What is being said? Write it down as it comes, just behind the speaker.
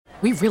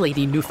We really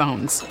need new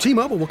phones.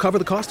 T-Mobile will cover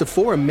the cost of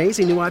 4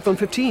 amazing new iPhone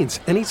 15s,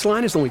 and each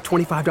line is only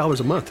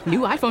 $25 a month. New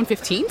iPhone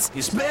 15s?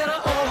 It's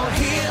better over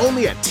here.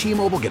 Only at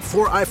T-Mobile, get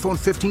 4 iPhone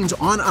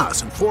 15s on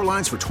us and 4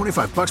 lines for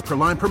 $25 per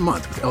line per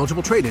month with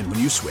eligible trade-in when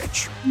you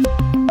switch.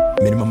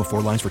 Minimum of 4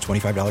 lines for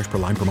 $25 per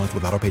line per month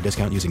with autopay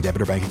discount using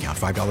debit or bank account.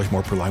 $5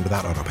 more per line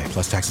without autopay,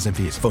 plus taxes and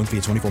fees. Phone fee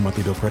at 24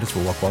 monthly bill credits for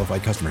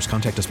well-qualified customers.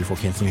 Contact us before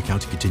canceling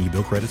account to continue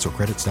bill credits or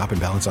credit stop and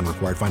balance on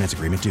required finance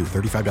agreement due.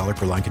 $35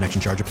 per line connection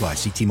charge applies.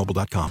 See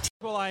T-Mobile.com.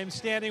 Well, I am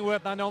standing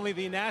with not only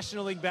the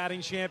National League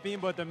batting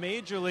champion, but the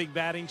Major League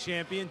batting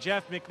champion,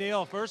 Jeff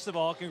McNeil. First of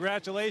all,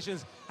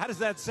 congratulations. How does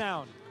that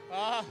sound?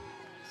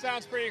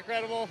 Sounds pretty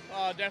incredible.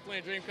 Definitely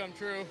a dream come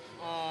true.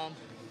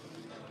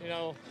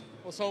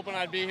 Was hoping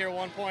I'd be here at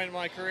one point in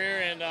my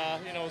career, and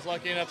was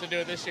lucky enough to do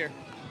it this year.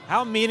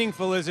 How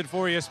meaningful is it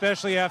for you,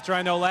 especially after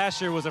I know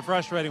last year was a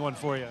frustrating one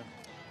for you?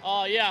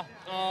 Coming out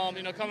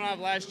of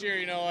last year,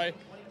 I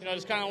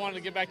just kind of wanted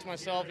to get back to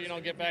myself,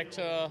 get back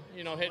to,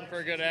 hitting for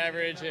a good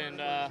average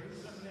and,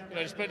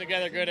 just putting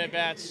together good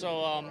at-bats.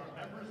 So,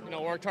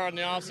 worked hard in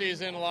the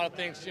offseason. A lot of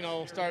things,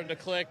 started to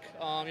click,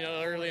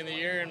 early in the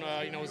year and,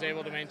 was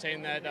able to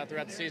maintain that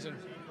throughout the season.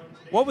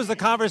 What was the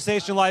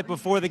conversation like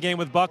before the game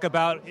with Buck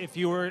about if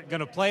you were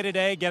going to play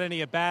today, get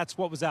any at-bats?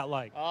 What was that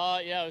like?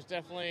 It was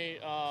definitely,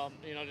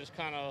 just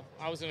kind of,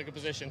 I was in a good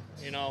position,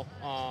 we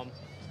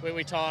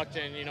talked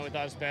and, we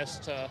thought it was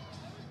best to,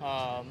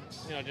 kind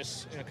of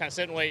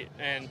sit and wait.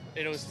 And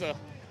it was the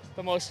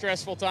most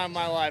stressful time of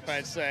my life,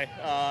 I'd say.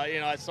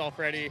 I saw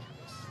Freddie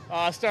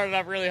started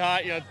off really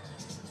hot,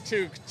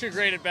 two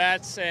great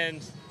at-bats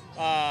and,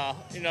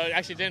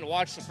 actually didn't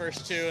watch the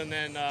first two and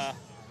then,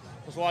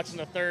 was watching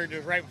the third. It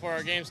was right before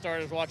our game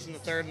started. I was watching the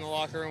third in the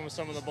locker room with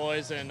some of the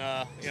boys, and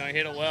I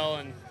hit it well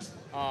and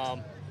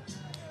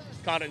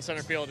caught it in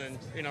center field. And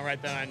right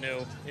then I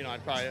knew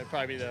I'd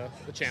probably be the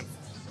champ.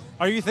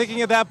 Are you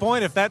thinking at that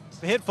point, if that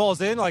hit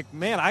falls in, like,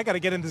 man, I got to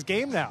get in this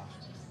game now?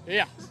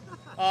 Yeah.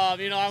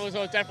 I was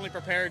definitely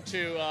prepared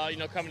to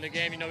come in the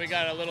game. We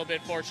got a little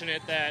bit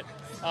fortunate that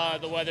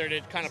the weather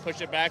did kind of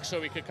push it back,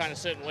 so we could kind of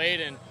sit and wait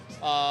and.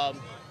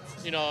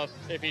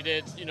 If he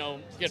did,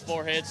 get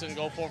 4 hits and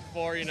go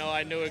 4-for-4,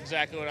 I knew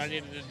exactly what I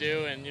needed to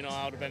do, and,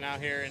 I would have been out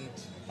here and,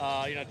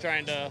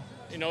 trying to,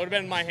 it would have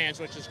been in my hands,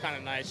 which is kind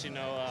of nice,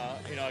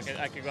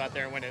 I could go out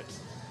there and win it.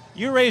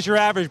 You raised your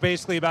average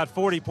basically about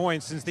 40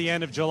 points since the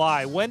end of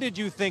July. When did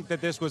you think that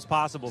this was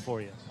possible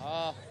for you?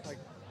 Like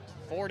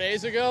 4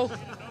 days ago.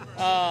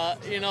 I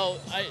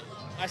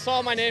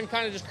saw my name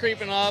kind of just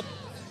creeping up,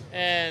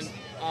 and,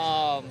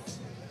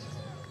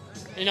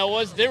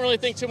 didn't really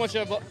think too much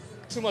of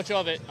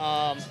it.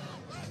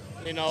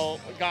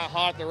 Got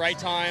hot at the right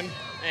time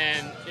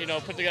and,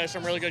 put together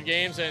some really good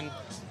games and,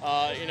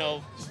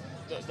 the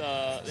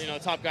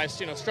top guys,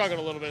 struggled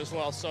a little bit as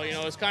well. So,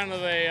 it's kind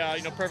of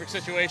a, perfect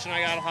situation. I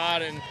got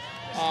hot and,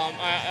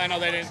 I know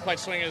they didn't quite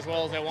swing it as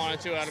well as they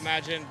wanted to, I'd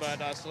imagine, but,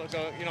 got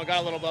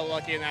a little bit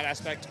lucky in that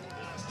aspect.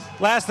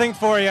 Last thing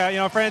for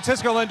you,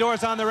 Francisco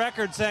Lindor's on the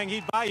record saying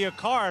he'd buy you a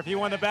car if you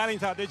won the batting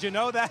title. Did you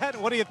know that?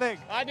 What do you think?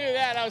 I knew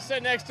that. I was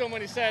sitting next to him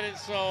when he said it,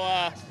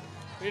 so,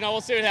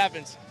 we'll see what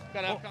happens.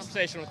 Got to have a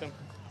conversation with him.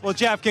 Well,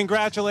 Jeff,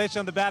 congratulations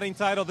on the batting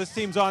title. This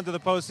team's on to the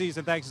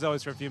postseason. Thanks as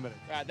always for a few minutes.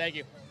 All right, thank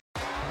you.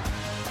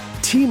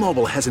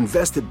 T-Mobile has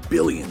invested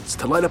billions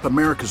to light up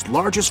America's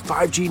largest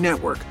 5G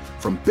network,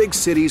 from big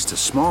cities to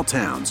small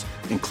towns,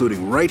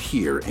 including right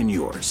here in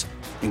yours.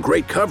 And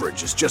great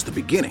coverage is just the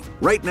beginning.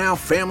 Right now,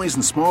 families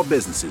and small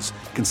businesses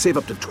can save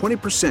up to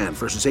 20%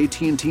 versus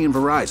AT&T and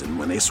Verizon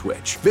when they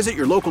switch. Visit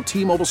your local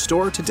T-Mobile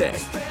store today.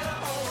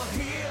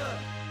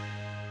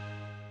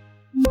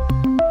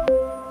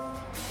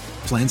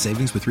 Plan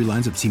savings with 3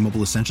 lines of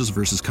T-Mobile Essentials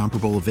versus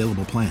comparable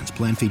available plans.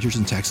 Plan features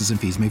and taxes and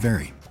fees may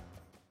vary.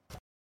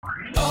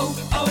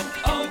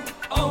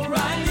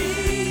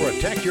 O'Reilly.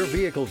 Protect your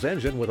vehicle's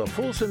engine with a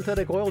full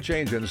synthetic oil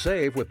change and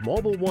save with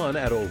Mobil 1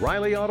 at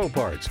O'Reilly Auto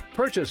Parts.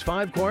 Purchase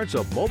 5 quarts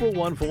of Mobil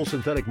 1 full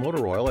synthetic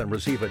motor oil and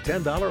receive a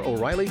 $10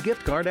 O'Reilly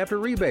gift card after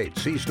rebate.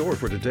 See store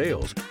for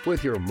details.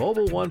 With your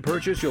Mobil 1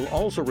 purchase, you'll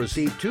also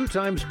receive 2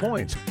 times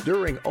points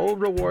during O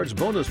Rewards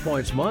Bonus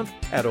Points Month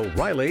at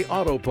O'Reilly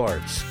Auto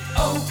Parts.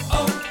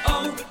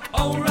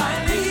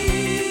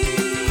 O'Reilly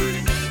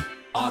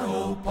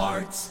Auto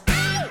Parts.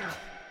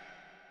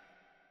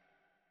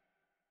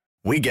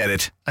 We get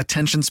it.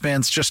 Attention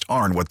spans just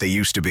aren't what they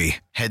used to be.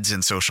 Heads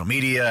in social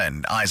media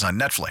and eyes on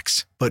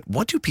Netflix. But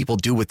what do people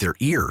do with their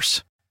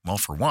ears? Well,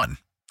 for one,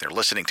 they're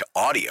listening to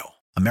audio.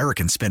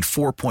 Americans spend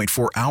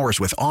 4.4 hours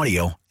with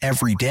audio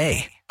every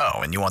day. Oh,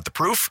 and you want the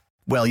proof?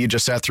 Well, you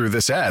just sat through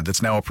this ad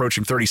that's now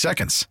approaching 30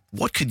 seconds.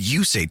 What could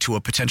you say to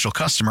a potential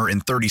customer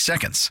in 30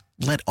 seconds?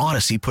 Let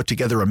Odyssey put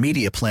together a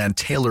media plan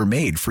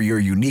tailor-made for your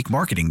unique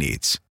marketing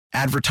needs.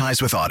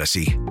 Advertise with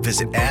Odyssey.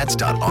 Visit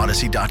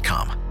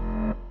ads.odyssey.com.